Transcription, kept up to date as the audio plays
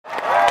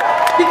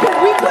because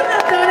we couldn't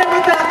have done it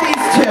without these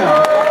two.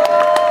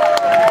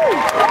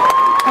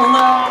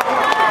 Hello.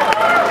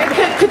 And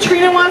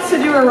Katrina wants to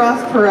do a Ross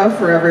Perot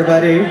for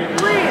everybody.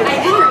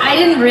 I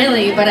didn't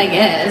really, but I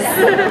guess.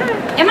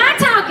 Am I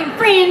talking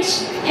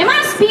French? Am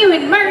I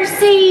spewing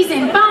mercies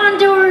and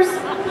bonjours?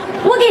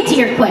 We'll get to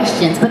your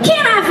questions, but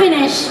can I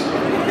finish?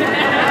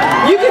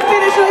 You can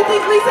finish, and I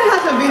think Lisa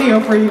has a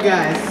video for you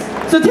guys.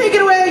 So take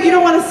it away. You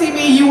don't want to see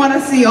me, you want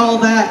to see all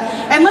that.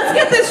 And let's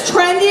get this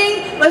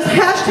trending. Let's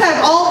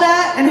hashtag all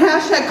that and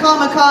hashtag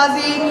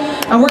Comikaze.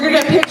 And we're going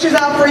to get pictures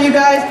out for you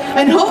guys.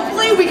 And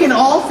hopefully we can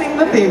all sing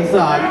the theme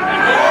song.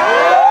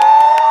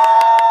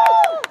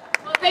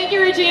 Thank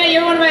you, Regina.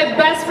 You're one of my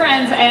best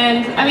friends,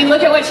 and I mean,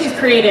 look at what she's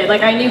created.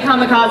 Like, I knew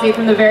Comikaze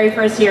from the very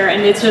first year,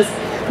 and it's just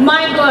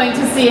mind-blowing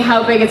to see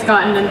how big it's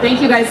gotten. And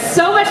thank you guys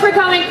so much for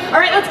coming. All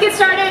right, let's get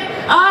started.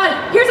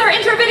 Here's our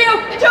intro video.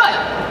 Enjoy.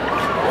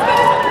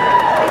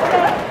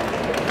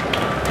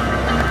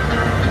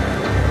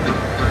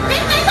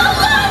 This is a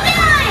long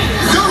night.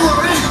 Don't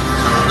worry,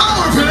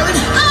 I'll repair it.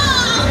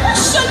 Oh,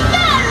 what's the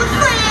matter,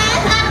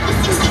 friend? That'll be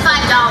 $65.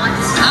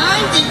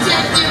 I'm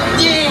Detective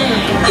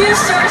Dan. You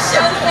sure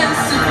showed them,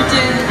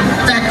 Superintendent.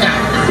 That guy.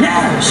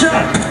 Yeah,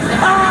 sure.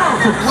 Oh!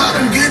 Well,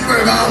 in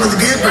Goodburg, all is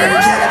Goodburg.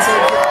 You can't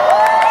take it.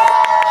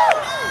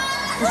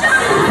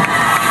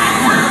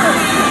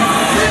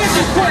 There's a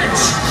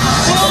witch!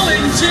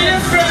 Falling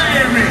Jim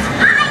Diary!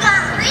 I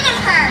got rid of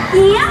her.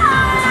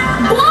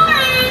 Yeah!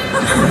 Boring!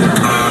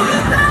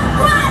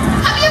 What?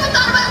 Have you ever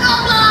thought about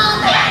going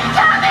blonde?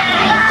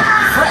 Incoming!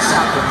 Fresh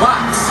out the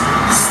box.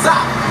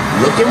 Stop,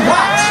 look and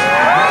watch.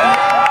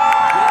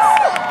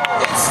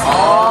 It's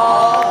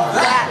all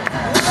that.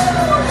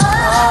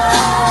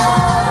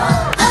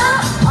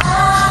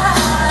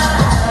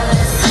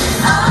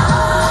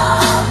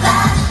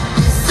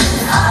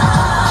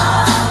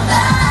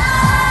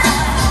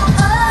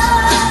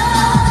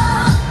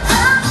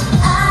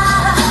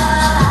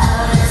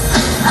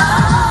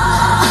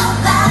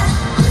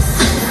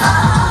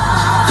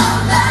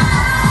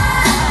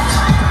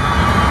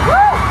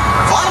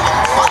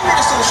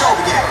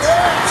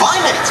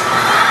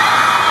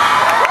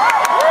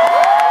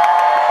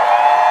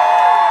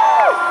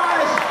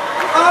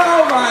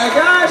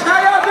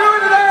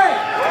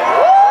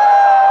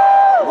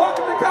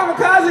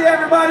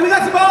 We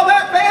got some All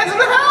That fans in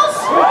the house!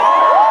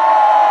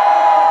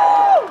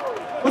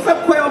 What's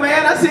up, Quail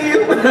Man? I see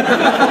you.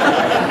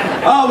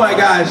 Oh my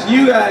gosh,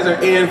 you guys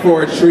are in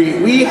for a treat.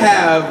 We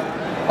have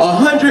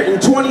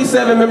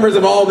 127 members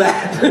of All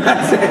That.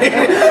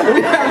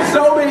 We have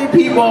so many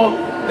people.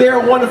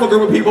 They're a wonderful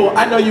group of people.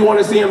 I know you want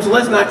to see them, so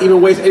let's not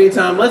even waste any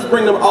time. Let's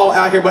bring them all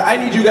out here, but I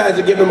need you guys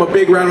to give them a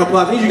big round of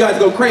applause. I need you guys to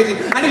go crazy.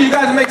 I need you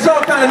guys to make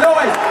some kind of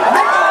noise.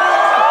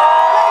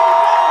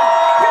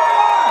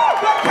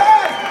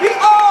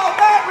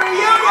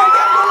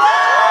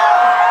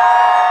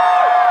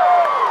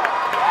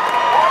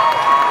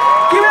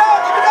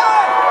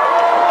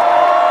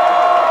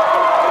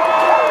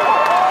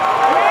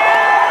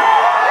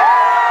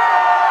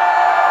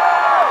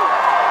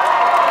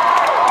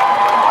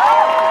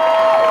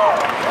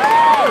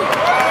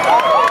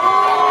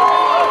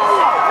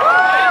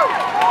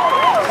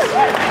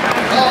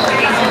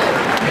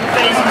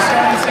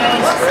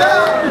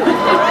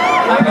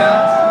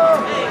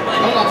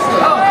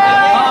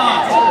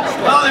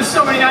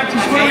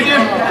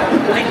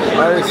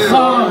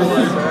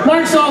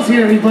 Mark Saul's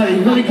here, everybody.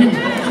 Really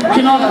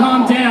can all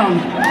calm down.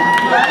 My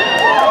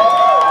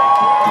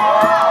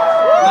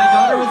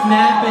daughter was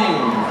napping.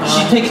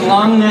 She takes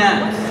long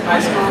naps.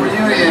 High school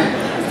reunion.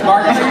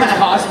 Mark, I think it's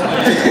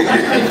cosplay.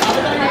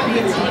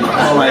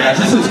 Oh my gosh,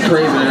 this is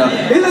crazy.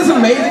 Isn't this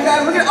amazing,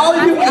 guys? Look at all the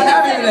people we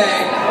have here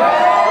today.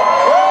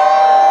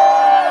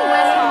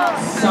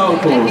 So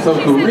cool, so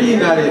cool.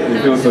 Reunited,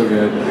 it feels so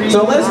good.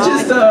 So let's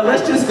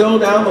just go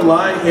down the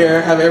line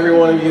here. Have every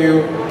one of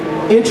you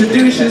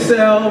introduce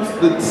yourselves,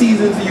 the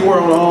seasons you were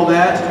on All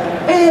That,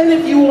 and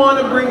if you want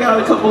to bring out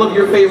a couple of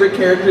your favorite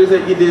characters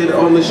that you did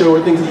on the show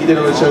or things that you did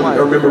on the show that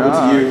are memorable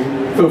to you,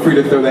 feel free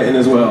to throw that in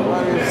as well.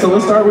 So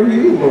let's start with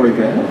you, Lori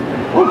Beth. You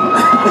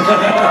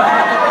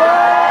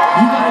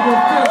gotta go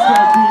first,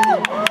 Martina.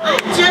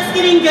 I'm just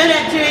getting good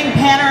at doing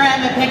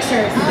panorama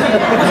pictures.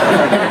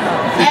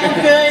 And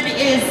good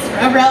is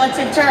a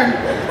relative term.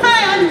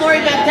 Hi, I'm Lori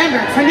Beth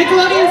Denver from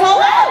Nickelodeon's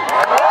All That.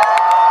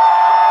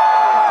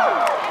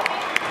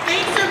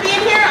 Thanks for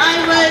being here.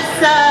 I was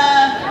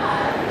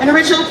an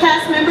original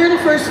cast member the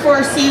first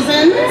 4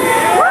 seasons. Alright.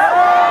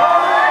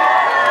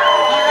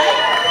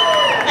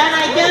 And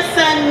I guess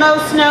I'm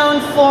most known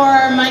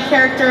for my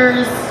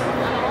characters,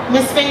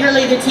 Miss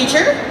Fingerly the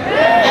teacher,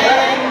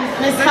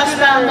 and Miss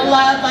Hushbound the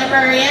loud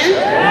librarian,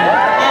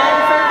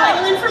 and for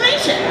vital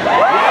information.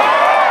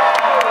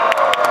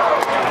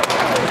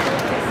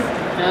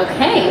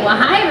 Okay, well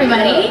hi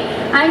everybody.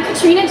 I'm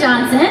Katrina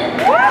Johnson.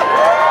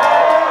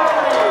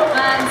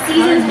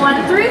 Seasons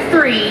 1 through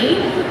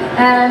 3.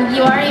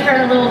 You already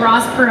heard a little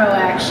Ross Perot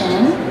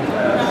action.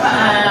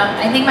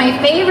 I think my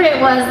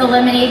favorite was the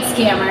lemonade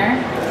scammer.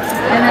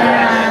 And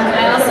then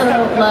I also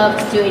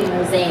loved doing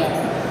Roseanne.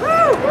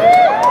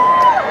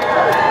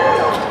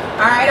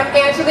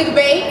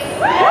 Bates.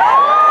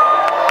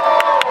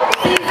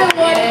 Season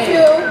 1 and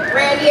 2,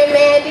 Randy and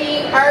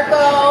Mandy,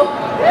 Arco,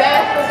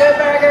 Beth from Good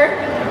Burger.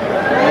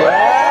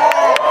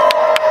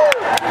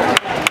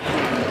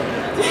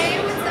 Hey,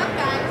 what's up,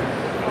 guys?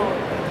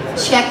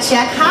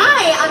 Check.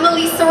 Hi, I'm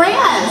Elisa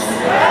Reyes.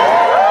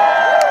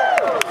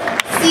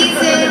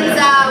 Seasons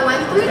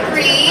 1 through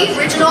 3,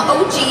 original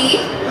OG.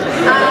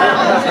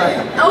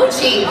 I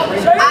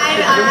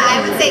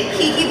would say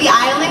Kiki the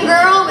Island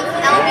Girl with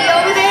LB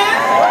over there.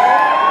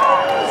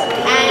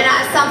 And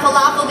some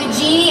falafel the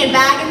Genie and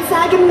Bag and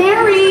Sag and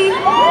Mary.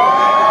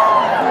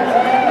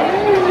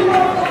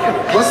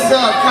 What's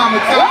up,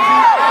 Comikaze?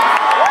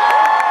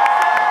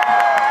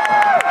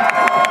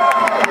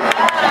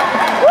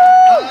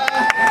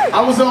 I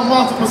was on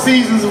multiple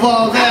seasons of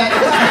all that.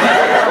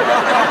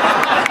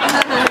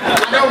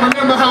 I don't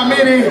remember how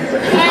many.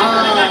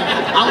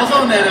 I was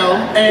on that though.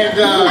 And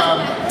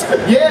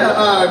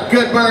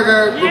Good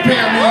Burger,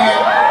 Repairman,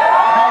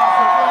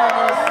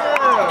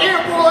 Ear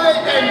Boy,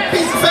 and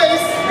Piece of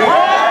Face.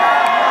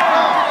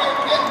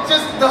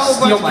 Just the whole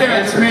bunch of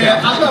characters, man.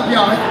 I love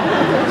y'all.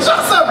 Shut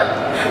up!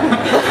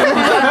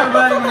 What's up,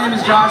 everybody? My name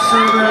is Josh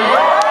Serber.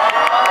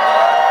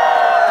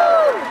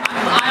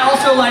 I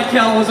also, like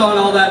Kel, was on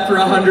all that for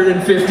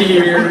 150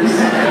 years.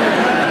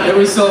 It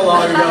was so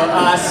long ago.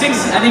 I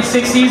think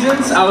 6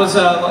 seasons. I was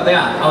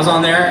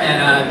on there,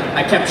 and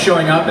I kept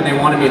showing up, and they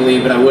wanted me to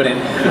leave, but I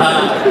wouldn't.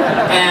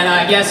 And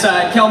I guess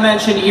Kel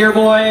mentioned Ear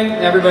Boy.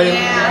 Everybody,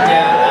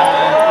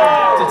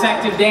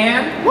 Detective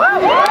Dan.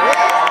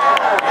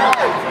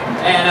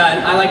 And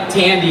I like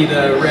Tandy,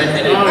 the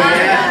redheaded,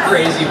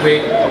 crazy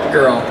wig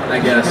girl, I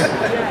guess.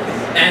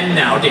 And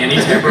now Danny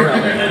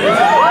Tamborelli.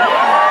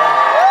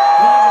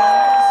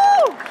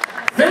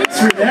 Thanks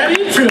for that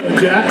intro,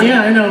 Josh.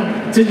 Yeah, I know.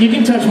 You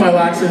can touch my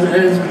locks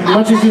as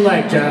much as you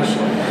like, Josh.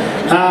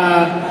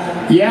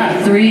 Yeah,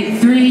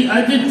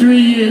 I did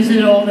 3 years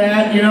and all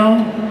that, you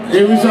know.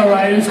 It was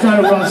alright. It was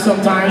kind of rough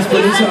sometimes,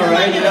 but it's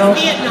alright, you know.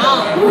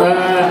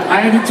 I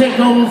had to take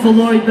over for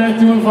Lori Beth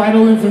doing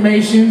Vital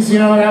Informations, you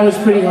know, that was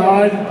pretty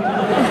hard.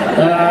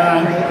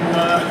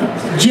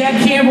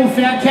 Jack Campbell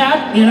Fat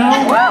Cap, you know,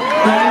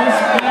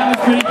 that was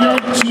pretty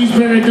good.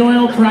 Cheeseburger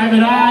Doyle,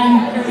 Private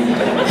Eye,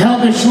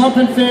 Helga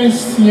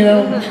Schlumpenfist, you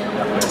know.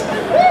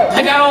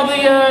 I got all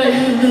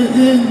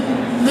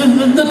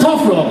the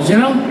tough roles, you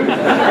know?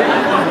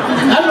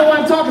 I don't know why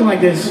I'm talking like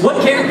this.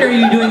 What character are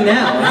you doing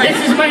now?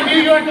 This is my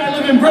New York, I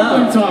live in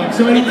Brooklyn talk,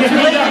 so it'll get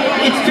beat up.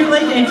 It's too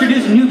late to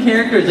introduce new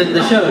characters in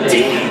the show,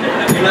 Dave.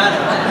 You're not...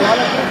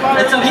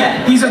 It's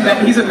okay. He's a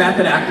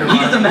method actor.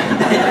 He's a method.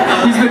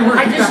 He's been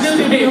working. I just knew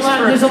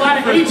there's a lot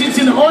of agents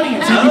in the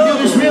audience who can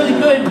do this really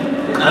good,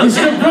 this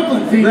good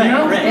Brooklyn thing, you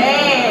know?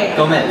 Hey.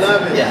 Go Mets.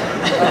 Love it. Yeah.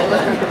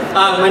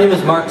 My name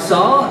is Mark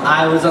Saul.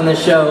 I was on the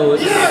show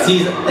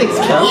season... Thanks,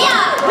 Kel.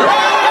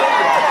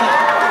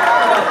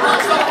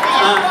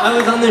 I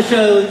was on the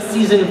show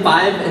season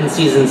 5 and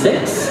season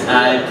 6.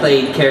 I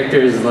played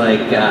characters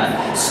like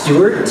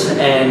Stuart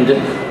and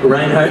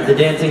Reinhardt the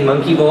Dancing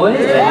Monkey Boy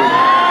and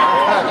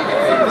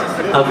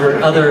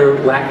other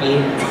wacky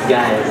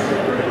guys.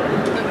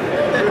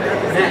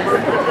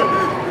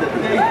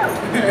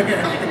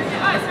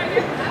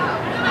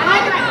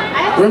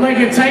 We're like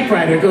a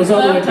typewriter, it goes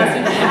all the way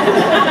back.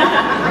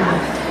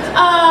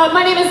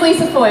 My name is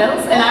Lisa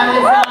Foyles, and I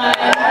was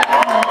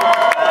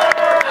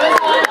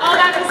on all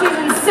that for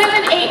seasons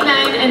 7, 8,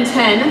 9, and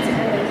 10.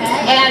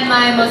 And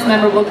my most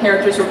memorable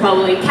characters were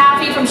probably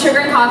Kathy from Sugar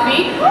and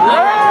Coffee,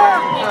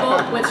 people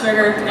with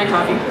sugar and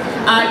coffee.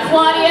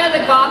 Claudia,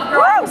 the goth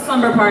girl from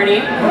Slumber Party,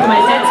 with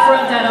my dead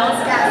squirrel deadles.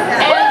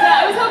 And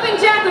I was hoping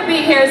Jack would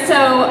be here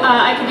so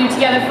I could do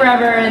Together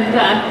Forever and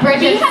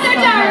be Heather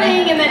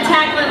Darling and then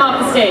tackle him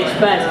off the stage,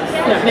 but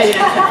you know, maybe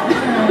next time.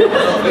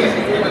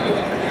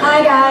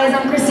 Hi guys,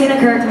 I'm Christina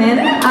Kirkman.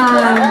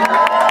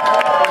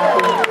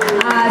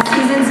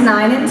 Seasons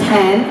 9 and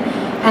 10.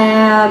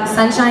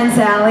 Sunshine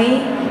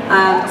Sally,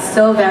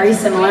 still very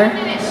similar.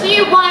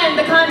 She won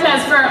the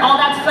contest for All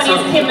That's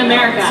Funniest Kid in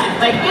America.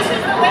 Like, this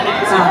is the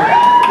winner.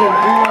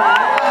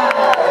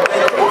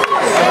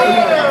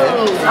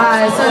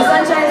 So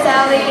Sunshine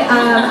Sally,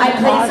 I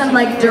played some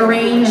like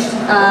deranged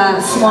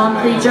swamp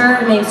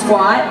creature named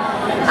Squat,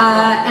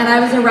 and I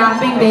was a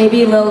rapping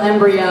baby little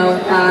embryo.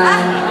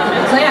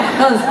 So yeah,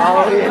 that was.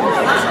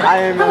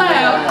 Hello.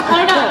 I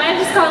don't know. I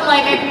just got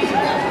like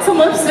some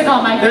lipstick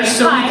on my face. There's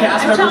so many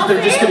cast members,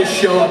 they're just going to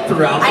show up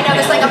throughout. I know,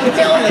 there's like a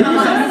billion of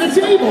us.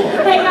 The table.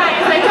 Hey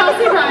guys, I'm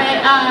Kelsey from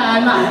it. I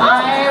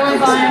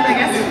was on, I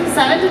guess,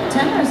 7 to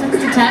 10 or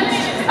 6 to 10.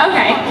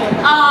 Okay.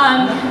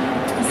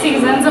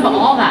 Seasons of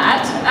all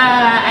that.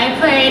 I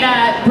played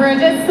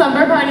Bridget,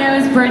 Slumber Party. I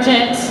was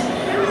Bridget.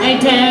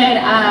 I did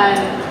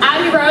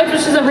Abby Rhodes,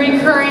 which is a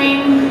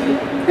recurring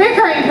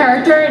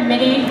character in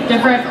many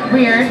different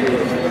weird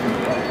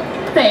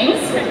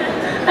things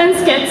and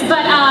skits.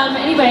 But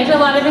anyway, I did a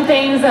lot of different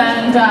things,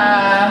 and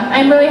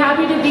I'm really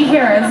happy to be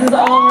here. This is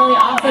all really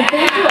awesome.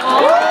 Thank you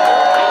all.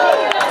 I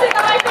knew lipstick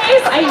on my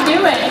face. I knew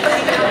it.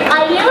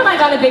 I knew when I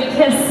got a big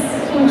kiss.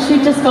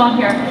 She just got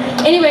here.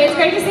 Anyway, it's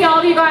great to see all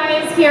of you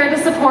guys here to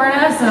support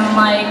us, and I'm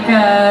like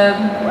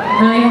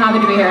really happy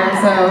to be here.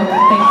 So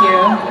thank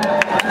you.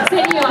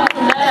 Sending you lots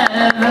of love.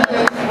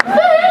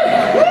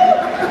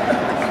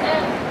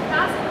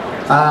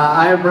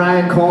 I'm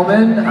Ryan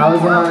Coleman. I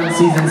was on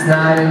seasons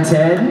 9 and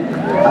 10.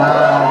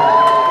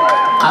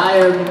 I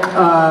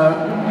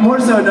am more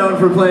so known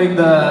for playing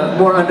the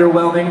more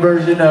underwhelming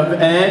version of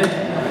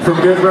Ed from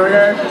Good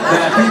Burger.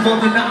 That people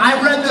did not. I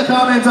read the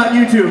comments on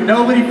YouTube.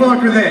 Nobody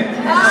fucked with it.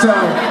 So,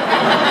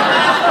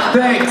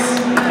 thanks.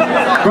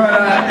 But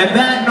and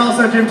that, and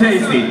also Jim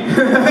Tasty.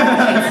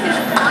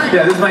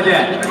 Yeah, this is my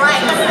dad.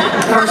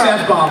 First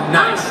F-bomb.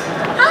 Nice.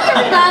 Hi,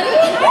 everybody.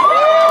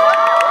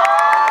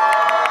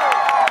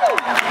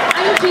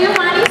 I'm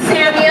Giovanni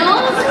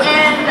Samuels,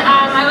 and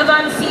I was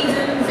on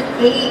seasons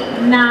 7, 8,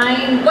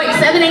 9.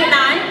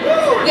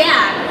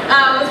 Yeah,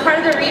 I was part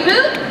of the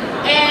reboot,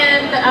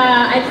 and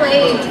I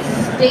played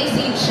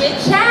Stacy Chit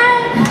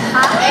Chat.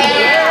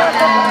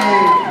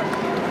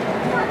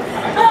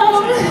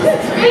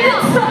 We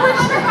had so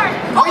much fun.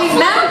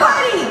 Remember?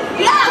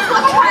 Yes,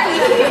 let's try.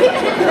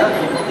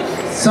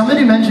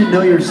 Somebody mentioned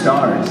Know Your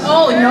Stars.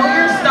 Oh, Know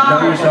Your Stars.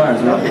 Know Your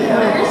Stars. Know Your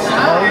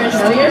Stars.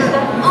 Know Your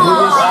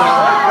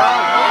Stars.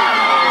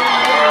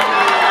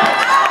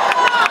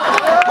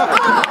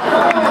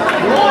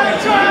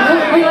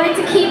 We like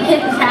to keep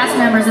hidden cast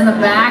members in the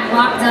back,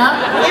 locked up.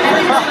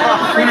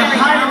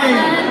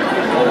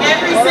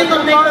 Every single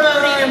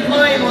Nickelodeon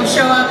employee will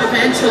show up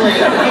eventually.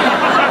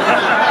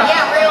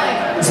 Yeah, really.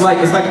 It's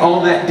like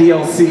all that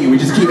DLC. We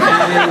just keep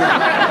adding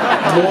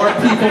more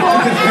people to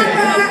the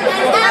thing.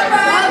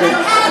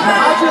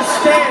 I'll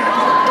just stand.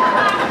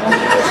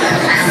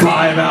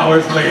 5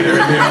 hours later,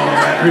 and they all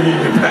that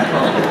reunion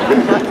battle.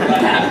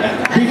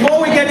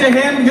 Before we get to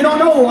him, you don't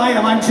know who I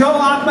am. I'm Joe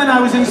Achman. I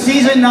was in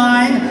season 9.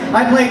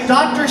 I played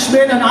Dr.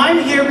 Schmidt, and I'm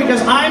here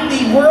because I'm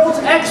the world's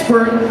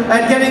expert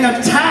at getting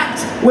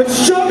attacked with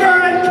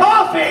sugar and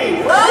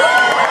coffee.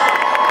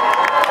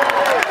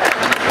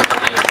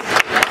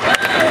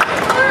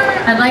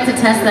 I'd like to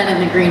test that in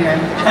the green room.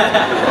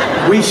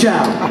 We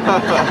shall.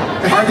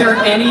 Are there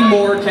any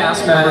more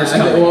cast members?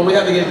 Well, we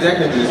have to get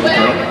executive news.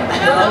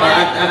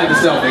 I did the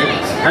selfie.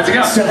 How's it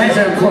go? Selfies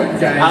are important,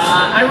 guys.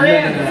 I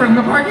ran from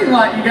the parking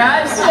lot, you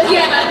guys.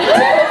 Yeah.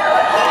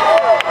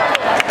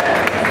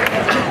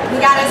 He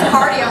got his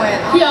cardio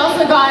in. He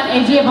also got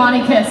a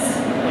Giovanni kiss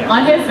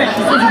on his face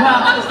as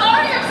well. I'm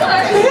sorry.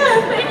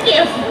 Yeah, thank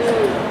you.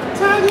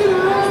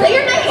 Say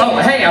your name.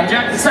 Oh, hey, I'm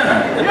Jack the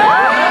Center.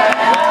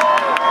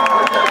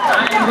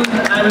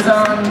 I was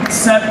on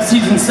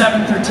season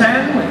 7 through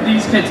 10 with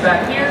these kids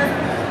back here.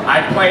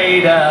 I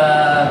played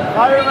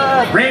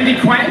Randy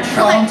Quench,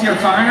 volunteer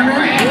fireman.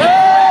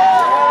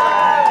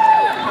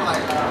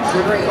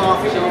 Sugar and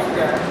coffee, don't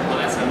forget.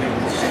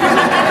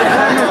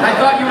 I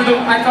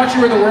thought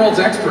you were the world's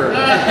expert.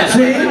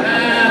 See?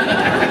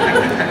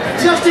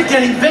 Just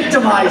getting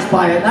victimized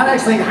by it, not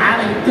actually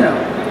having, you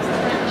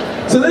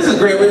know. So this is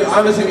great.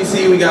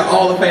 Obviously, we got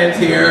all the fans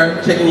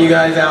here, checking you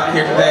guys out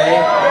here today.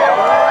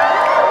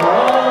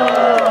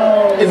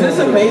 Is this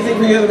amazing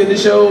for you? I mean, the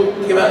show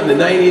came out in the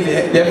 90s.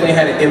 It definitely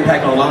had an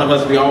impact on a lot of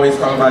us. We always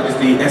talk about just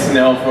the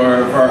SNL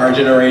for our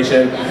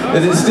generation.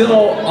 Is it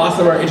still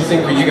awesome or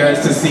interesting for you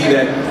guys to see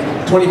that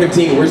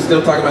 2015, we're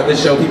still talking about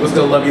this show, people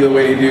still love you the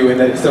way they do, and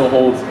that it still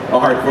holds a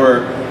heart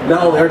for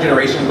not only our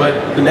generation, but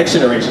the next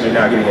generation they're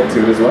now getting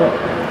into as well?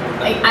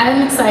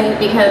 I'm excited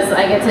because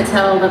I get to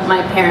tell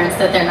my parents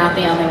that they're not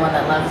the only one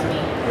that loves me.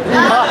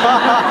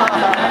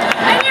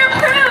 And you're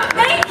proof!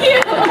 Thank you!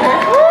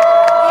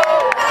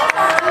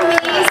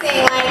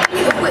 Amazing.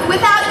 Like,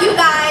 without you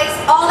guys,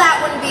 all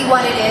that wouldn't be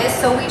what it is.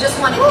 So we just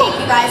want to thank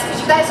you guys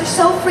because you guys are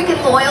so freaking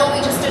loyal.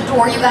 We just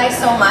adore you guys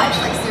so much.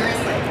 Like,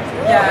 seriously.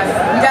 Yes,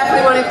 we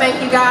definitely want to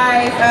thank you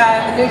guys.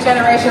 The new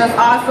generation is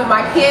awesome.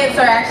 My kids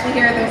are actually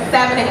here. They're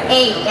 7 and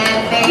 8,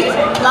 and they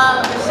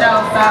love the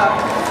show. So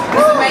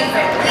it's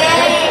amazing.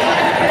 Yay!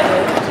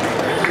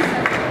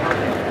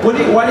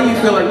 Why do you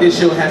feel like this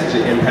show has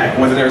such an impact?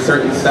 Was there a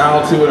certain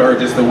style to it, or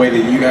just the way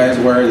that you guys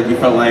were that you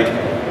felt like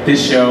this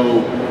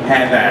show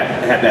had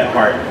that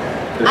heart?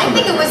 I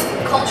think it was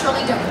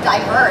culturally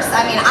diverse.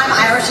 I mean, I'm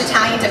Irish,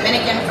 Italian,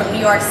 Dominican from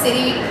New York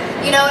City.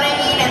 You know what I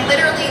mean? And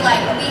literally,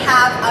 like, we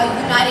have a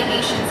United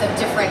Nations of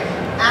different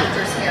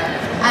actors here.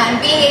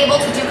 And being able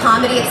to do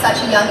comedy at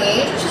such a young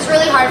age, which is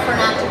really hard for an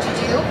actor to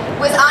do,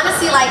 was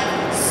honestly like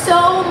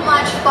so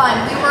much fun.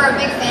 We were a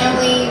big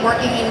family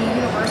working in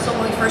Universal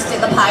when we first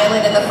did the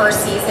pilot in the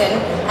first season,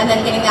 and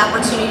then getting the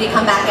opportunity to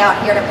come back out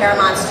here to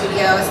Paramount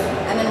Studios,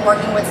 and then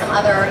working with some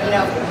other, you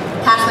know,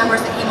 cast members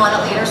that came on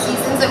at later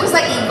seasons. It was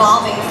like an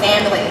evolving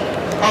family,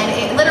 and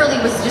it literally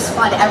was just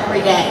fun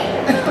every day.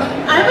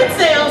 I would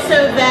say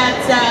also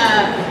that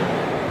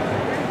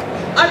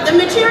the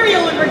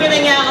material we were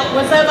giving out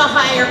was of a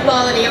higher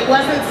quality. It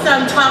wasn't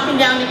some talking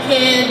down to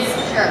kids,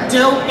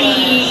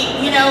 dopey,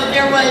 you know,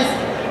 there was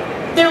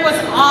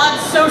odd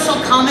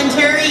social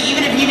commentary,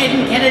 even if you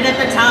didn't get it at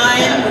the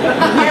time.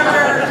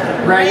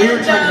 Right, we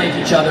were trying to make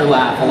each other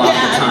laugh a lot of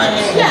the time.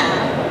 Yeah.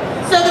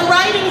 So the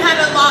writing had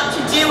a lot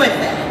to do with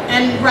it.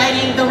 and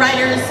the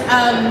writers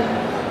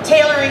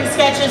tailoring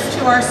sketches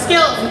to our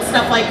skills and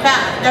stuff like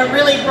that. That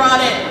really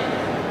brought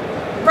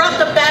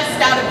the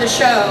best out of the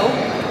show,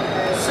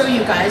 so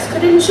you guys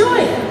could enjoy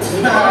it.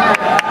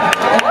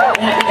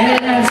 And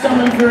it had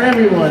something for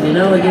everyone, you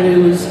know. Like it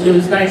was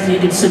nice that you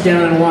could sit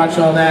down and watch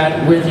all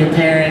that with your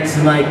parents,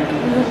 and like,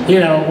 you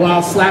know,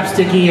 while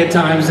slapsticky at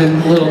times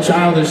and a little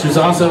childish,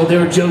 there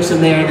were jokes in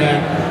there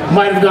that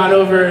might have gone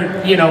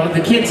over, you know,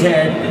 the kid's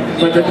head,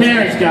 but the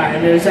parents got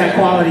it. There's that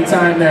quality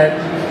time that,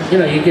 you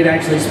know, you could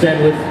actually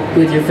spend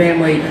with your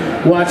family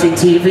watching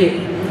TV,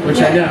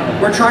 which I know.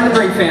 We're trying to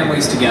bring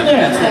families together.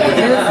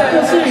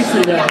 Yeah,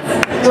 seriously though.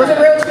 For the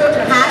real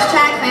children.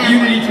 Hashtag family.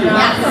 Unity through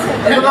Yes.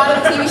 There's a lot of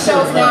TV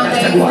shows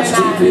nowadays. A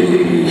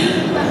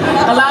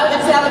lot of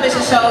the television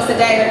shows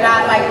today, they're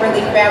not like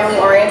really family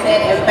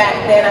oriented. And back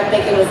then, I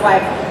think it was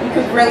like you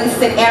could really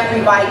sit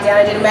everybody down.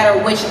 It didn't matter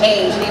which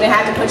age. You didn't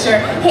have to put your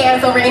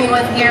hands over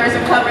anyone's ears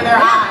or cover their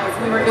eyes.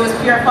 It was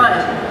pure fun.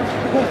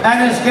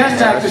 And as guest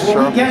actors,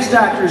 when we guest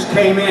actors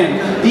came in,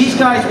 these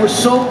guys were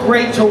so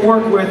great to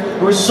work with,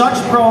 were such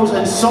pros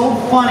and so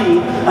funny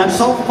and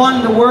so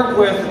fun to work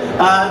with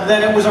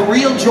that it was a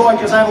real joy,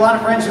 because I have a lot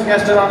of friends who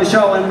guested on the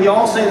show and we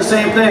all say the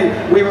same thing.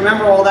 We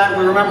remember all that,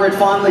 we remember it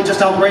fondly,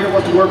 just how great it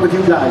was to work with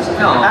you guys.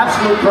 Oh.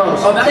 Absolute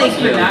pros. Oh, that must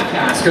have been that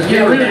cast, because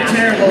we were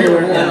terrible. We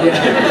were horrible.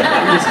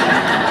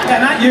 Yeah,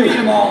 not you. Beat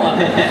them all up.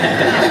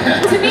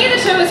 To me, the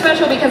show was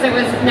special because it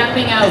was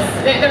nothing else.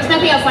 There was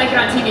nothing else like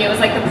it on TV. It was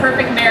like the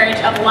perfect marriage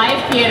of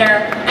live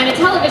theater and a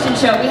television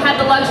show. We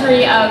had the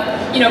luxury of,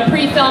 you know,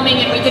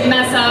 pre-filming, and we could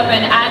mess up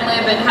and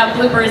ad-lib and have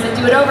bloopers and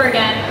do it over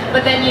again.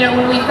 But then, you know,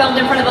 when we filmed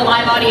in front of the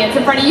live audience,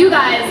 in front of you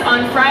guys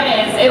on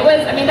Fridays, it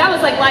was, I mean, that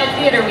was like live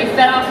theater. We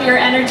fed off your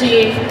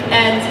energy,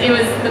 and it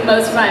was the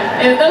most fun.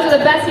 Those are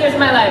the best years of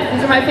my life.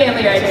 These are my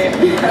family right here.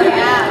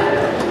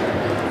 Yeah.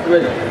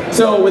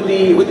 So with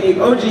the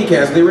OG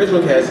cast, the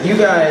original cast, you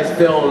guys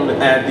filmed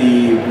at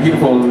the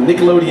beautiful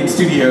Nickelodeon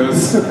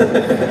Studios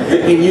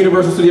in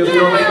Universal Studios in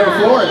Orlando,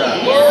 Florida.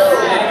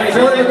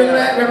 Everyone ever been to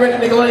that? Ever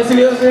been to Nickelodeon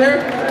Studios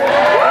there?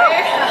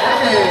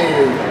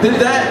 Hey. Did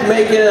that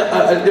make it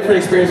a different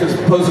experience as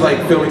opposed to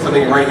like filming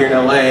something right here in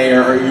LA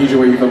or usually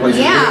where you film places?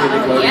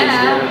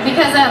 Yeah,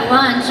 because at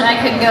lunch I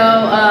could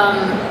go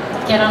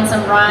get on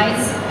some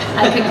rides.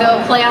 I could go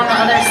play on the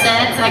other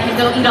sets. I could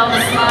go eat all the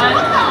slime.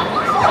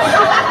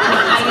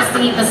 I used to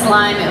eat the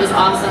slime. It was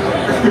awesome.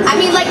 I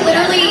mean, like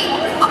literally,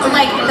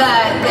 like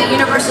the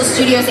Universal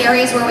Studios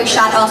areas where we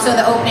shot also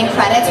the opening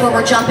credits, where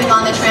we're jumping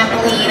on the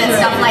trampoline and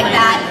stuff like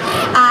that.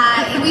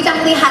 We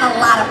definitely had a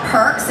lot of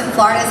perks, and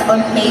Florida's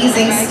an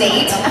amazing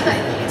state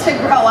to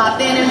grow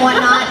up in and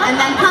whatnot. And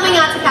then coming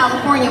out to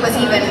California was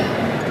even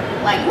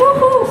like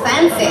woohoo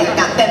fancy. We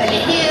got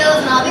Beverly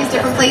Hills and all these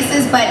different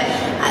places, but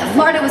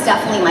Florida was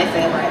definitely my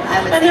favorite.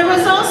 I would say. And there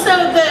was also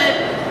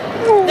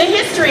the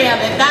history of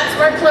it. That's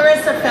where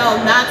Clarissa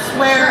filmed. That's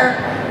where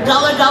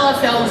Gullah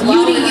Gullah films.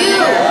 You to you.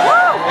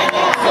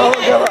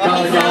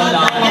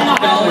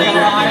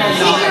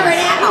 Figure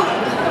it out.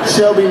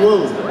 Shelby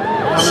Woo.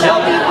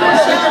 Shelby Woo.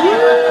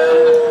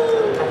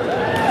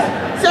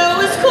 So it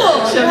was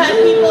cool. You had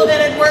people that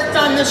had worked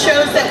on the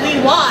shows that we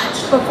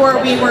watched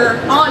before we were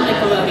on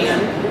Nickelodeon.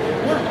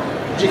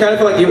 Did you kind of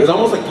feel like it was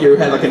almost like you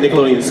had like a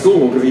Nickelodeon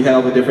school because you had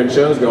all the different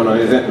shows going on?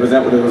 Was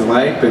that what it was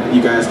like? That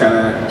you guys kind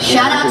of...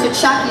 Shout out to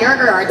Chuck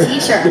Yerger, our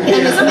teacher,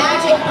 and his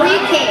magic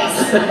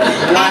briefcase.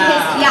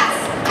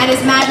 And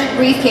his magic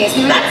briefcase.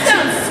 That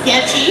sounds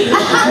sketchy.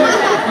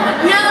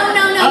 No.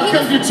 I'll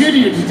come to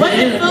Judy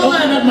today and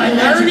open up my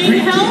magic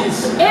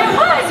briefcase. It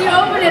was. You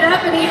open it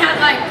up and he had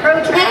like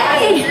protractors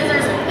and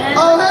scissors and pens.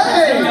 Oh,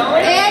 hey!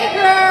 Hey,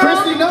 girl!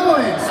 Christy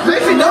Knowings!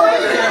 Christy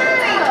Knowings!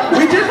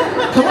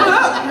 Come on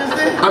up!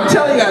 I'm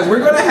telling you guys,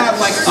 we're going to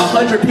have like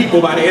 100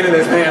 people by the end of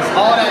this dance.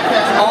 All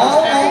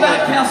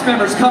that cast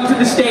members come to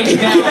the stage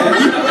now.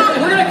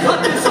 We're going to cut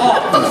this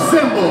off.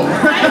 Assemble.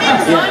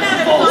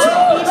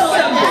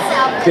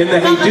 Then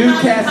the Hey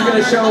Dude cast is going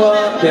to show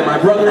up. Then my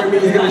brother and me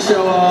is going to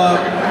show up.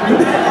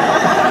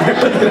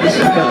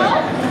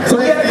 So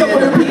we got a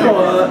couple of people.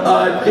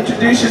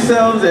 Introduce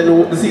yourselves and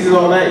the seasons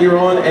all that you're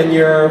on, and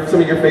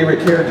some of your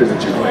favorite characters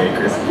that you play,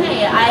 Chris.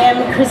 Hey, I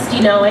am Christy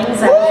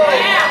Knowings.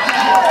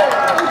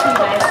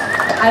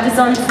 I was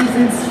on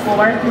seasons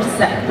 4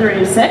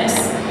 through 6,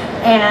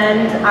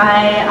 and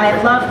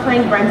I love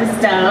playing Brenda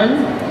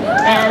Stone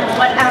and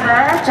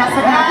whatever,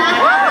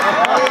 Jessica.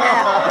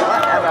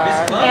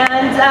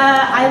 And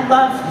I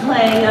love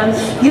playing,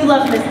 you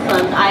love Miss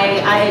Clump.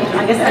 I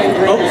guess I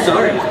enjoyed Oh, that.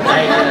 sorry.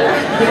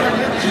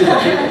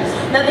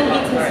 Nothing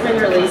beats Miss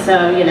Winderly,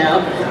 so, you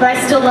know. But I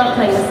still love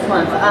playing Miss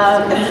Clump.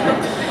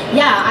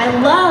 Yeah, I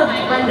love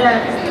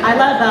Brenda, I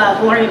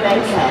love Gloria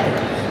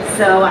Bankhead.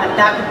 So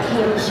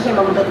she came a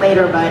little bit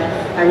later, but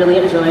I really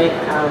enjoyed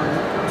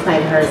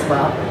playing her as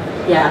well.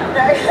 Yeah.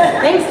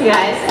 Thanks, you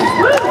guys.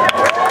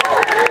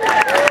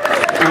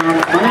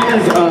 My name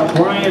is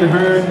Brian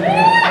Hearn.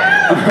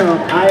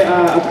 I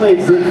played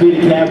Zigbee,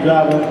 the cab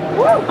driver,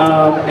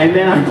 and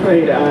then I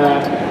played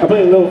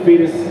a little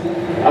fetus.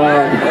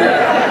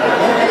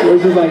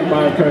 which is like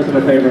my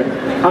personal favorite.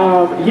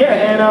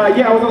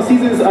 Yeah, I was on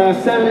seasons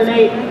 7 and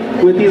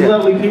 8 with these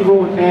lovely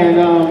people, and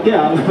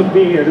yeah, I love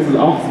being here. This is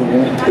awesome,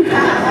 man.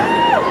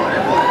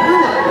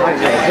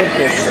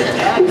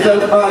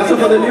 So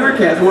for the newer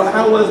cast,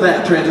 how was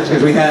that transition?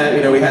 Because we had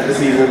the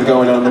seasons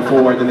going on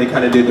before, then they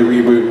kind of did the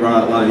reboot. A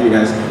lot of you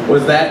guys.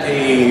 Was that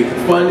a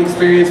fun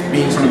experience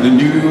being sort of the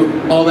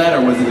new all that,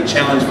 or was it a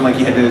challenge for like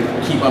you had to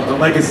keep up the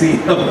legacy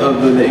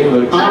of the name?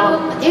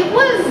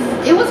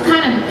 It was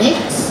kind of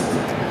mixed.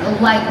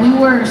 Like we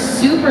were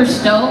super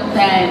stoked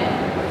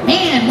that,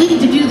 man, we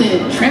need to do the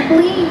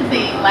trampoline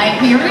thing like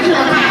the original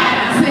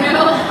cast, you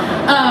know.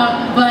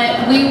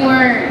 But we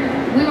were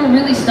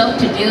really stoked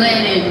to do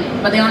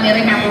it, but then on the other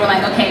hand, we were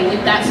like, okay,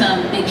 we've got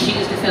some big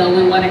shoes to fill.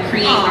 We want to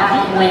create our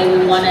own way.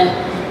 We want to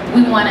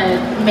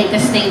make a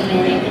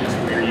statement.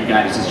 Wear you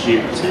guys'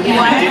 shoes. They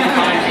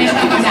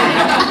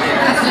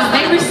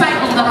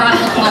recycled a lot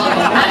of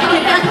clothing.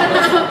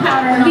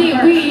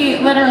 We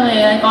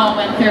literally like all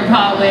went through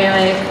probably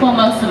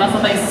most of us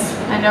at least.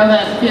 I know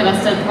that a few of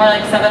us did more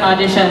like 7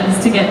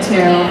 auditions to get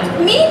to.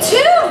 Me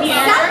too.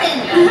 Yeah.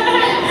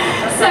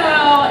 7. So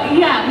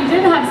yeah, we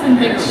did have some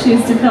big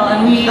shoes to fill,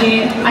 and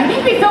I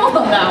think we filled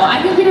them though.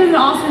 I think we did an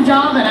awesome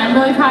job, and I'm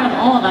really proud of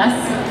all of us.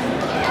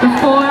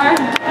 Before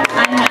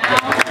and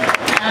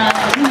now,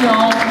 we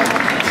all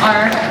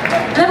are.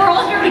 And then we're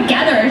all here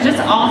together. It's just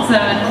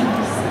awesome.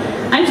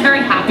 I'm just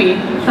very happy.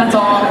 That's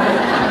all.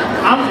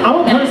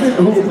 I'm a person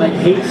who like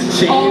hates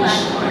change.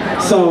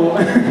 So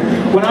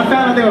when I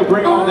found out they would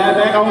bring all that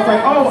back, I was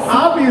like, oh,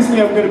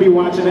 obviously I'm going to be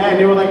watching that. And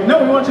they were like, no,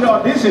 we want you to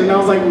audition. And I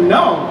was like,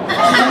 no.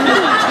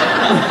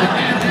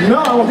 No,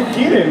 I wasn't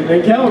kidding.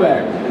 They came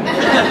back.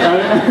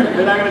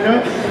 They're not going to do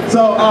it.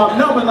 So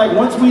no, but like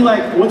once we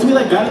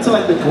got into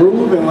like the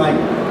groove and like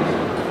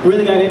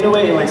really got into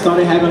it and like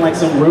started having like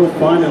some real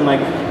fun, and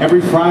like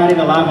every Friday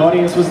the live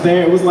audience was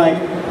there, it was like,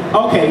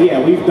 okay, yeah,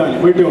 we've done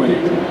it. We're doing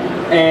it.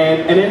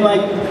 And then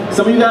like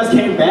some of you guys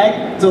came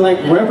back to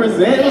like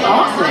represent. It was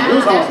awesome. It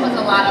was awesome. That was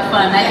a lot of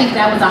fun. I think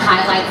that was a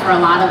highlight for a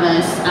lot of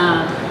us.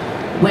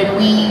 When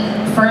we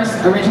first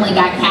originally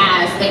got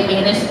cast, they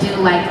made us do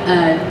like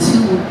a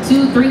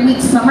 2-3 week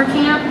summer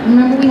camp.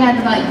 Remember we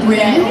had to like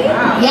really?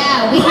 Wow.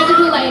 Yeah, we had to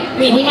do like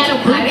we had a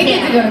boot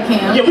camp to go to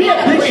camp. Yeah, we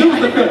had big shoes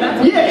to fill.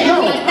 We had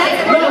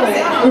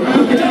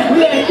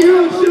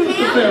huge shoes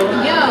to fill,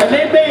 and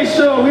they made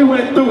sure we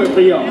went through it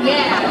for y'all.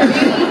 Yeah,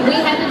 we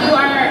had to do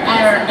our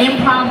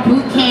improv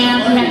boot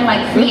camp. We had to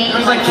like create. It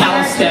was like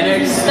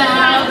calisthenics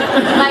stuff.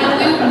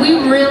 Like we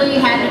really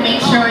had to make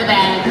sure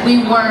that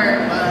we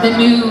were the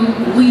new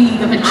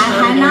league of maturity.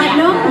 I had not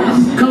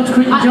known. Coach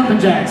Cretan jumping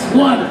jacks. 1, 2,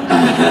 3.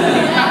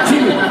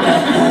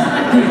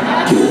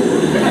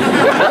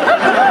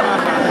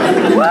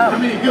 How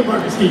many good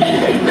burgers can you eat?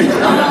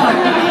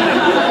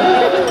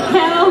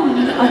 Kel,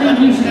 I think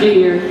you should do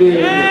your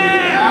good.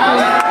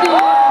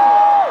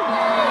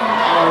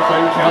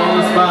 On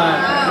the spot.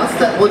 What's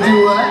that? Would you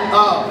what?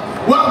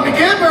 Welcome to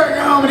Good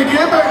Burger, home of the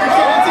Good Burger.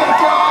 Can I take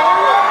y'all?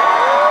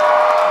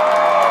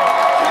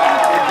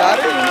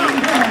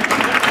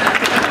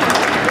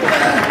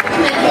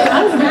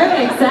 I was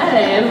very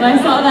excited when I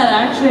saw that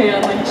actually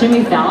on like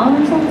Jimmy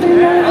Fallon or something.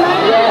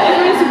 Yeah.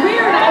 It was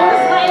weird. I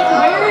was like,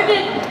 where did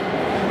it?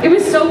 It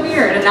was so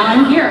weird, and now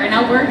I'm here, and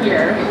now we're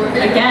here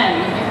again.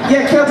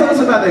 Yeah, Kel, tell us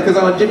about that, because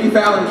on Jimmy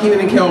Fallon, Keenan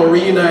and Kel were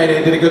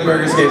reunited, did a Good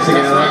Burger sketch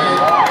together.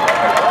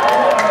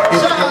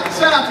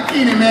 Shout out to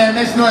Keenan, man.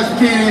 Make some noise for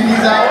Keenan. He's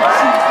out.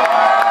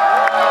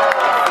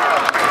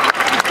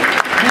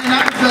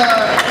 Man,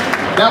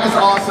 that was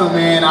awesome,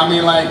 man. I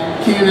mean, like,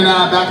 Keenan and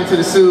I back into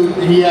the suit,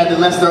 and he had the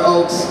Lester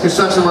Oaks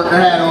construction worker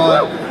hat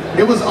on.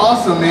 It was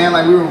awesome, man.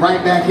 Like, we were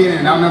right back in it.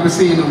 And I remember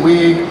seeing the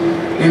wig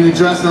in the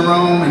dressing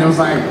room, and it was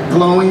like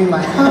glowing,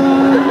 like,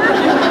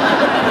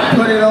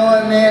 put it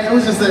on, man. It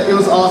was just, it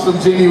was awesome.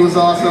 Jimmy was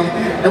awesome.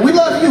 And we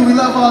love you. We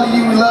love all of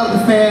you. We love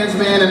the fans,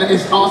 man. And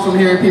it's awesome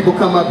hearing people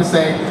come up and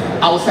say,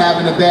 I was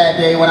having a bad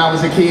day when I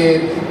was a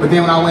kid, but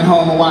then when I went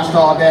home and watched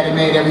all that, it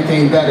made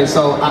everything better.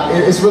 So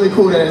it's really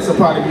cool that it's a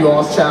part of you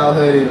all's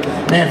childhood.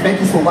 And man, thank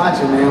you for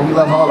watching, man. We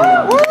love all of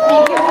you.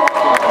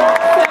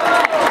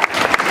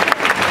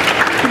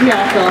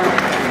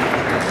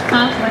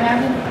 Huh? What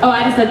happened? Oh,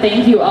 I just said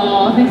thank you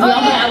all. Thank you all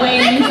for that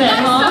way. Thank you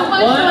guys so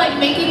much for like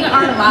making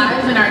our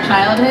lives and our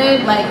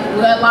childhood. Like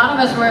a lot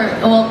of us were,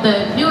 well,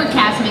 the newer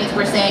castmates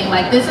were saying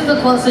like this is the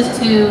closest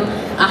to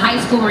a high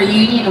school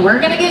reunion we're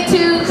gonna get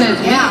to because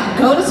we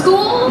go to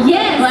school.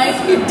 Yes, like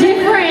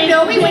different.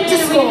 No, we went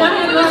to school. We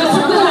went to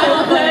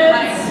school, but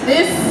like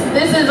this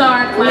is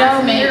our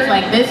classmates.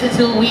 Like this is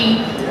who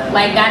we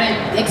like got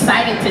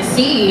excited to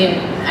see,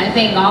 and I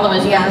think all of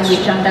us probably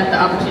jumped at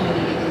the opportunity.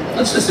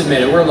 Let's just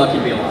admit it, we're lucky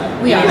to be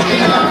alive. We are. Lucky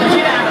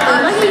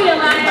to be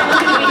alive.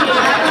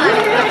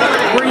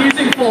 We're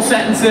using full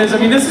sentences. I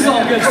mean, this is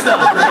all good stuff.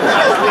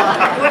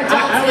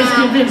 I was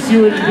convinced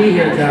you wouldn't be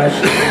here, Josh.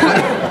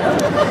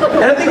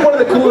 And I think one of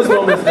the coolest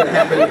moments that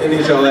happened in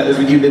the show is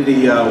when you did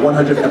the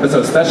 100th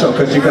episode special,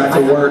 because you got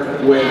to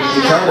work with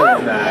each other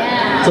in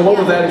that. So what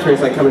was that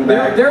experience like coming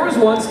back? There was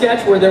one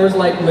sketch where there was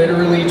like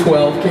literally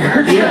 12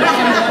 characters in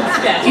one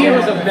sketch. It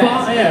was a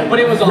mess, but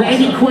it was awesome.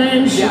 Randy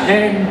Quinch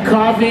and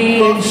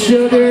Coffee and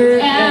Sugar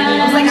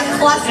It was like a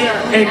cluster.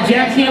 and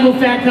Jack Campbell,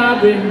 Fat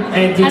Cop,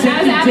 and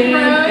Detective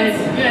Dan.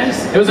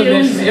 It was a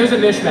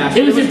mishmash.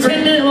 It was a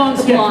 10-minute long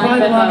sketch, probably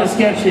the longest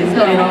sketch in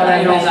all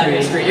that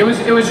history. It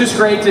was just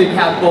great to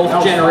have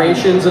both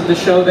generations of the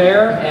show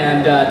there,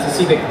 and to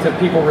see the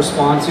people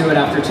respond to it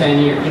after 10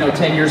 years.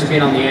 10 years of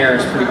being on the air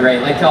is pretty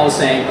great. Like Kel was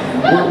saying,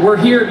 we're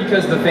here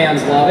because the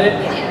fans love it,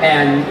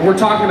 and we're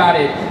talking about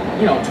it.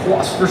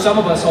 For some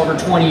of us over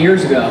 20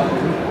 years ago.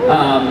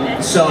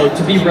 So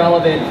to be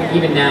relevant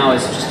even now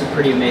is just a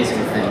pretty amazing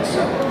thing.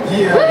 So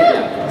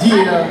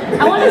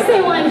I want to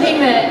say one thing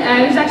that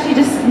I was actually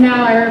just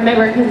now I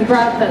remember because you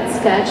brought up that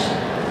sketch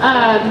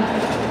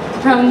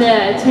from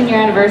the 10-year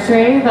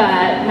anniversary.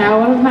 That now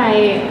one of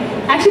my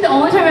actually the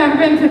only time I've ever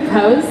been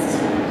proposed.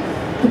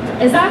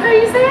 Is that how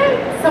you say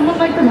it? Someone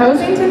like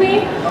proposing to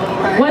me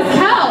was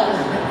Kel.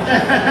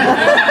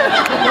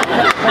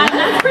 And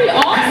that's pretty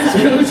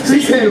awesome.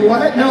 She said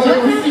what? No,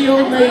 it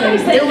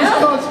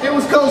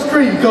was Coach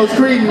Creed. Coach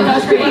Creed had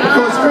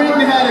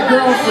a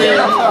girlfriend.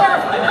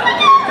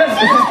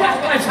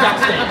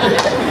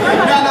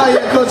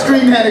 Coach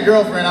Creed had a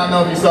girlfriend. I don't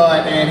know if you saw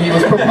it, and he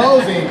was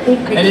proposing,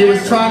 and he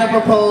was trying to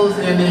propose,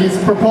 and his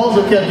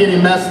proposal kept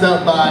getting messed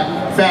up by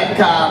Fat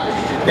Cop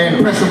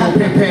and Principal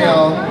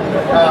Pimpale.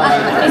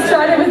 It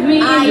started with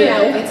me and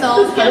you. It's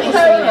all funny.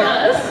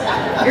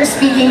 You're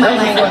speaking my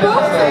language. I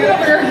broke through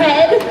over your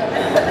head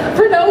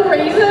for no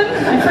reason.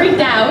 I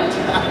freaked out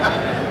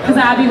because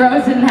Abby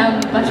Rose didn't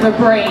have much of a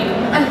brain.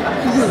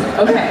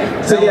 Okay.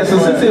 So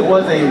since it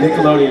was a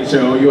Nickelodeon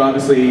show, you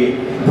obviously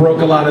broke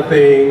a lot of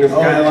things,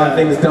 got a lot of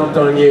things dumped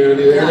on you. Are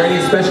there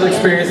any special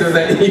experiences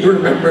that you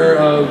remember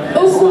of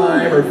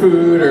slime or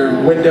food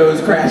or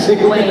windows crashing?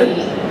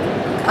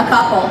 A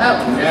couple.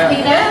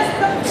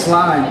 Christina?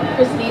 Slime.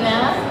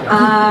 Christina?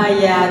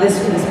 Yeah, this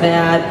was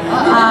bad.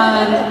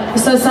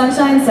 So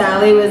Sunshine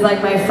Sally was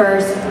like my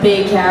first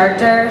big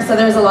character, so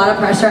there was a lot of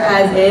pressure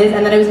as is,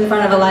 and then it was in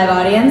front of a live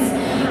audience.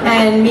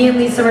 And me and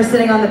Lisa were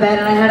sitting on the bed,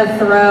 and I had to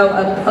throw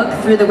a book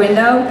through the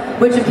window,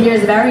 which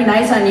appears very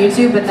nice on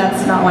YouTube, but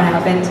that's not what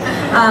happened.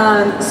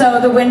 So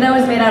the window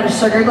was made out of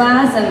sugar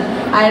glass, and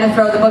I had to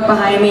throw the book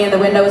behind me, and the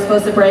window was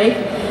supposed to break.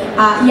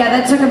 Yeah,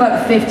 that took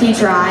about 50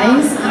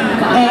 tries,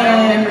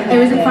 and it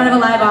was in front of a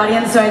live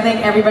audience, so I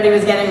think everybody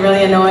was getting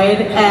really annoyed,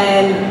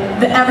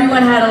 and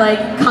everyone had to like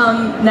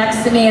come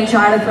next to me and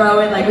try to throw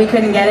it, like we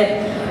couldn't get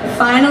it.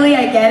 Finally,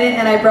 I get it,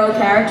 and I broke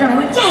character, and I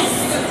went,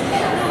 yes!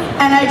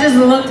 And I just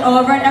looked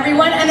over at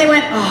everyone, and they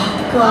went,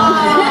 oh,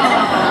 God.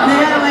 They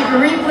had to like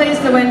replace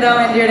the window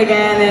and do it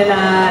again, and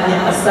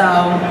yeah, so.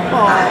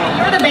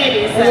 You're the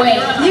baby. So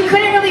Wait, you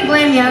couldn't really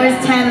blame me. I was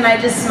 10 and I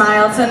just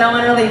smiled, so no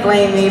one really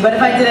blamed me. But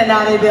if I did it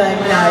now, they'd be like,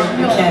 no,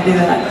 you can't do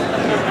that.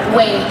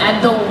 Wait,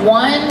 at the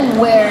one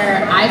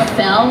where I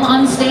fell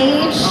on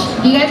stage,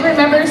 do you guys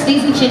remember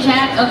Stacy Chit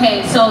Chat?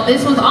 Okay, so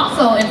this was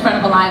also in front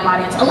of a live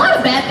audience. A lot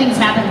of bad things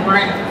happen when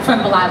we're in front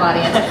of a live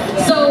audience.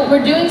 So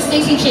we're doing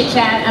Stacy Chit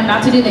Chat. I'm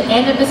about to do the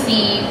end of the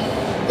scene.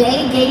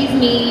 They gave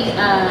me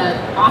an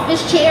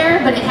office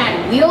chair, but it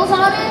had wheels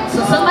on it,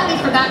 so somebody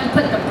forgot to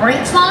put the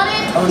brakes on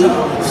it. Oh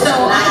no. So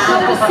I go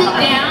to sit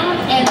down,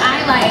 and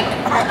I like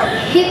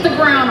hit the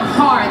ground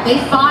hard. They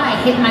thought I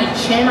hit my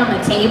chin on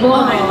the table,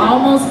 and I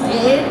almost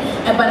did,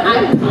 but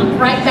I popped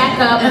right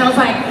back up, and I was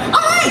like, all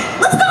right,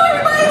 let's go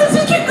everybody, let's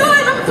just keep going,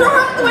 I'm gonna throw her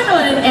out the window,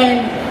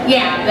 and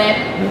yeah,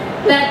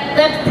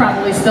 that's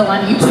probably still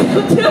on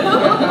YouTube too.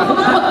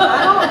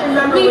 I don't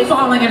remember me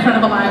falling in front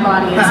of a live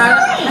audience.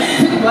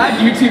 I'm glad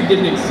YouTube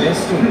didn't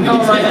exist.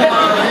 Oh my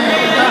God.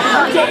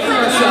 There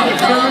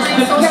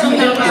was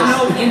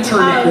no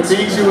internet. The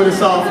things you would have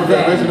saw from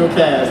the original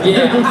cast.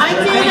 Yeah.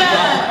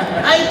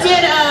 I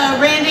did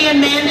Randy and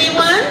Mandy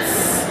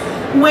once,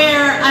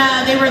 where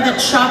they were the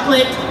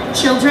chocolate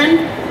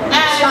children.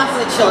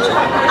 Chocolate children.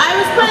 I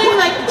was playing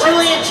like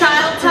Julia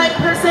Child type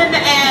person,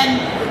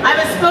 and I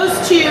was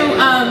supposed to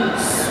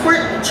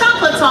squirt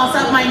chocolate sauce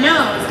up my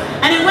nose.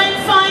 And it went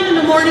fine in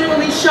the morning when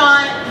we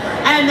shot,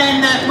 and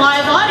then the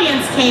live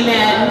audience came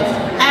in.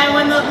 And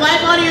when the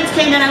live audience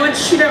came in, I went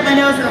to shoot up my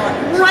nose and it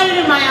went right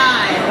in my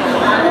eye,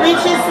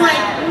 which is like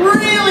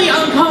really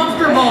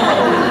uncomfortable.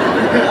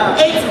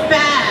 It's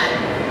bad.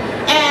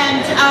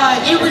 And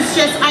it was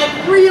just, I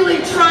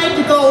really tried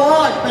to go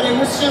on, but it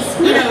was just,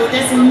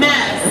 this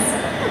mess.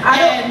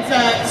 And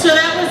so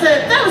that was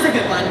a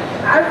good one.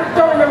 I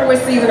don't remember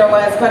which season it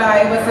was, but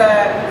it was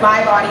a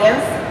live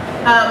audience.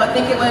 I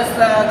think it was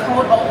the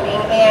cold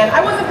opening, and I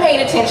wasn't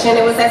paying attention.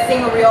 It was that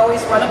scene where we always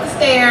run up the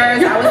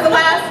stairs. I was the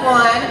last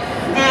one,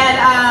 and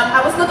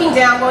I was looking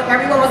down while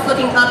everyone was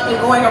looking up and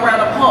going around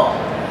a pole.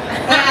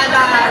 And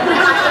I was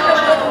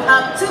looking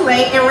up too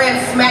late and ran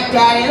smack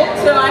dab in.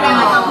 So I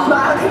had like a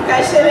mild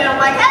concussion, and I'm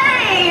like,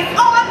 hey,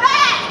 I'm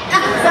back!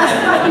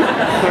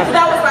 So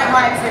that was like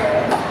my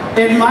experience.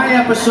 In my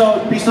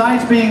episode,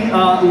 besides being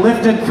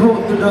lifted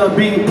through,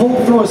 being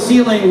pulled through a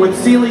ceiling with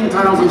ceiling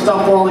tiles and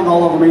stuff falling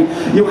all over me,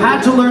 you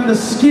had to learn the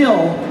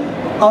skill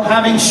of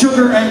having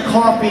sugar and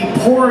coffee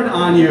poured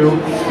on you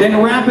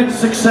in rapid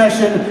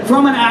succession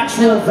from an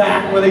actual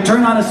vat where they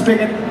turn on a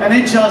spigot and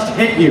it just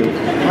hit you.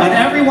 And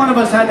every one of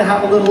us had to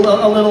have a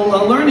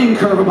little learning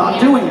curve about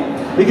doing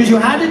it, because you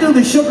had to do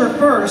the sugar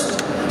first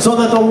so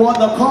that the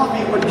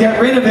coffee would get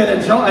rid of it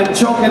and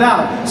choke it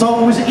out.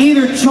 So it was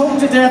either choke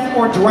to death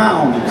or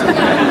drown.